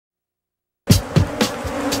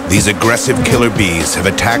These aggressive killer bees have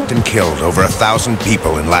attacked and killed over 1,000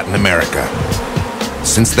 people in Latin America.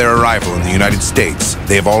 Since their arrival in the United States,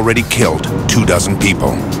 they have already killed 24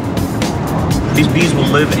 people. These bees will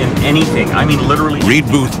live in anything. I mean, literally. Reed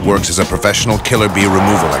Booth works as a professional killer bee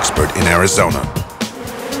removal expert in Arizona.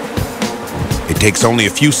 It takes only a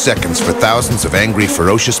few seconds for thousands of angry,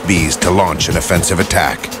 ferocious bees to launch an offensive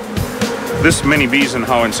attack. This many bees and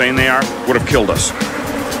how insane they are would have killed us.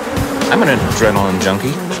 I'm an adrenaline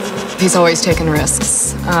junkie. He's always taking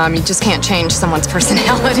risks. You just can't change someone's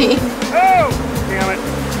personality. Oh, damn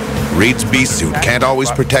it. Reed's bee suit can't always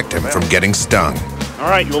protect him from getting stung. All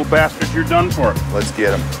right, you little bastards, you're done for. Let's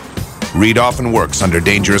get him. Reed often works under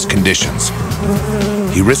dangerous conditions.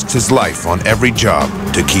 He risks his life on every job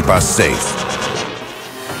to keep us safe.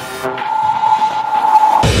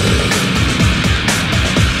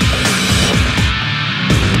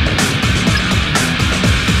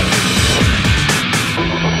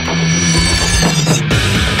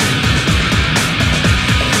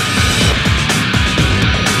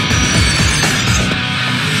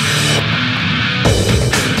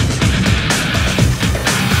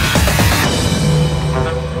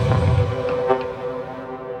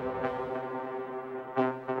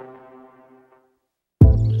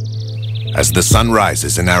 As the sun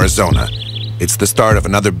rises in Arizona, it's the start of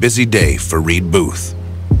another busy day for Reed Booth.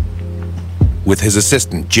 With his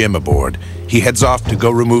assistant Jim aboard, he heads off to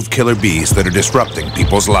go remove killer bees that are disrupting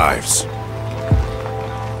people's lives.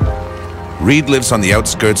 Reed lives on the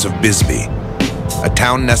outskirts of Bisbee, a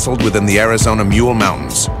town nestled within the Arizona Mule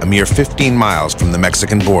Mountains, a mere 15 miles from the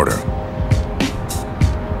Mexican border.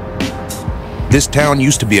 This town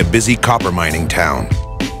used to be a busy copper mining town.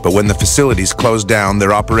 But when the facilities closed down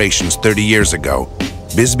their operations 30 years ago,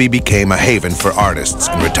 Bisbee became a haven for artists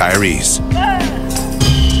and retirees.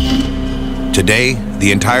 Today,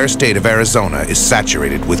 the entire state of Arizona is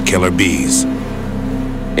saturated with killer bees.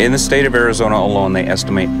 In the state of Arizona alone, they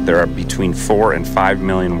estimate there are between 4 and 5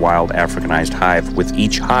 million wild Africanized hives, with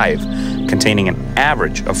each hive containing an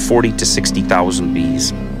average of 40 to 60,000 bees.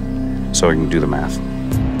 So you can do the math.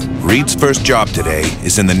 Reed's first job today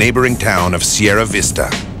is in the neighboring town of Sierra Vista.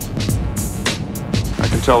 I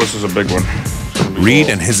can tell this is a big one. Reed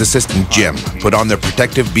and his assistant Jim put on their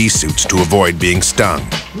protective bee suits to avoid being stung.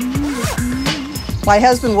 My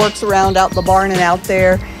husband works around out the barn and out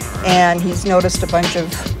there, and he's noticed a bunch of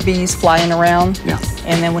bees flying around. Yeah.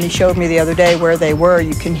 And then when he showed me the other day where they were,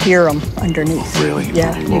 you can hear them underneath. Really?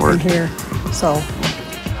 Yeah, Oh, you Lord. can hear. So.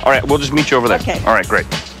 All right, we'll just meet you over there. Okay. All right, great.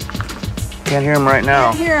 Can't hear him right I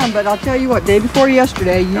now. can't hear them, but I'll tell you what, day before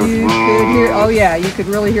yesterday, you could hear, oh yeah, you could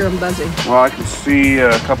really hear them buzzing. Well, I can see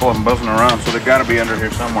a couple of them buzzing around, so they've got to be under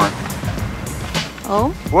here somewhere.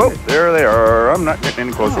 Oh? Whoa, there they are. I'm not getting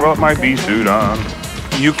any closer. Well, my bee suit on.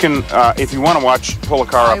 You can, if you want to watch, pull a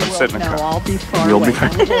car up and sit in the car. No, I'll be far You'll away. be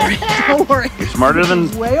fine. Don't worry. Don't worry. You're smarter than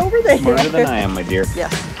He's way over there. Smarter than I am, my dear.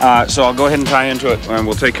 Yeah. So I'll go ahead and tie into it, and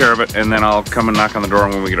we'll take care of it, and then I'll come and knock on the door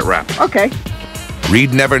when we get it wrapped. Okay.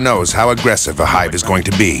 Reed never knows how aggressive a hive is going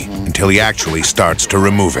to be until he actually starts to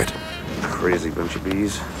remove it. Crazy bunch of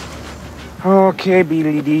bees. Okay, bee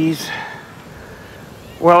ladies.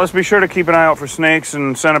 Well, let's be sure to keep an eye out for snakes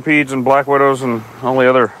and centipedes and black widows and all the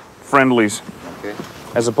other friendlies,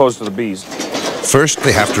 as opposed to the bees. First,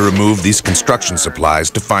 they have to remove these construction supplies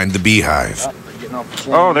to find the beehive.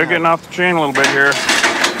 Oh, they're getting off the chain a little bit here.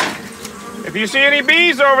 If you see any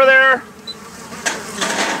bees over there,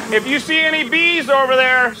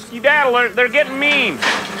 skedaddle, they're getting mean.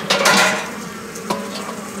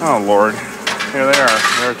 Oh, Lord. Here they are.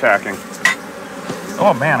 They're attacking.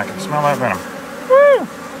 Oh, man, I can smell that venom. Woo!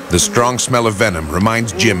 The strong smell of venom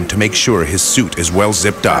reminds Jim to make sure his suit is well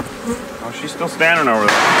zipped up. Oh, she's still standing over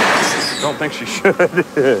there. Don't think she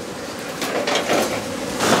should.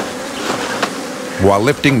 While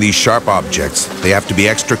lifting these sharp objects, they have to be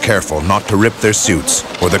extra careful not to rip their suits,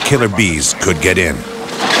 or the killer bees could get in.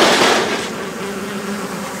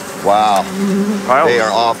 Wow. Kyle, They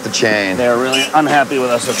are off the chain. they're really unhappy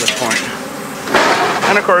with us at this point.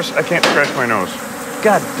 And of course, I can't scratch my nose.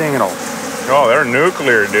 God dang it all. Oh, they're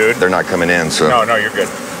nuclear, dude. They're not coming in, so. No, you're good.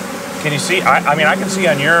 Can you see? I mean, I can see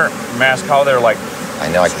on your mask how they're like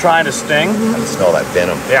I know I can trying to sting. smell that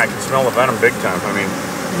venom. Yeah, I can smell the venom big time. I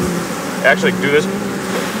mean, actually, do this.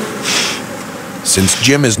 Since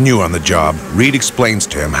Jim is new on the job, Reed explains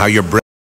to him how your brain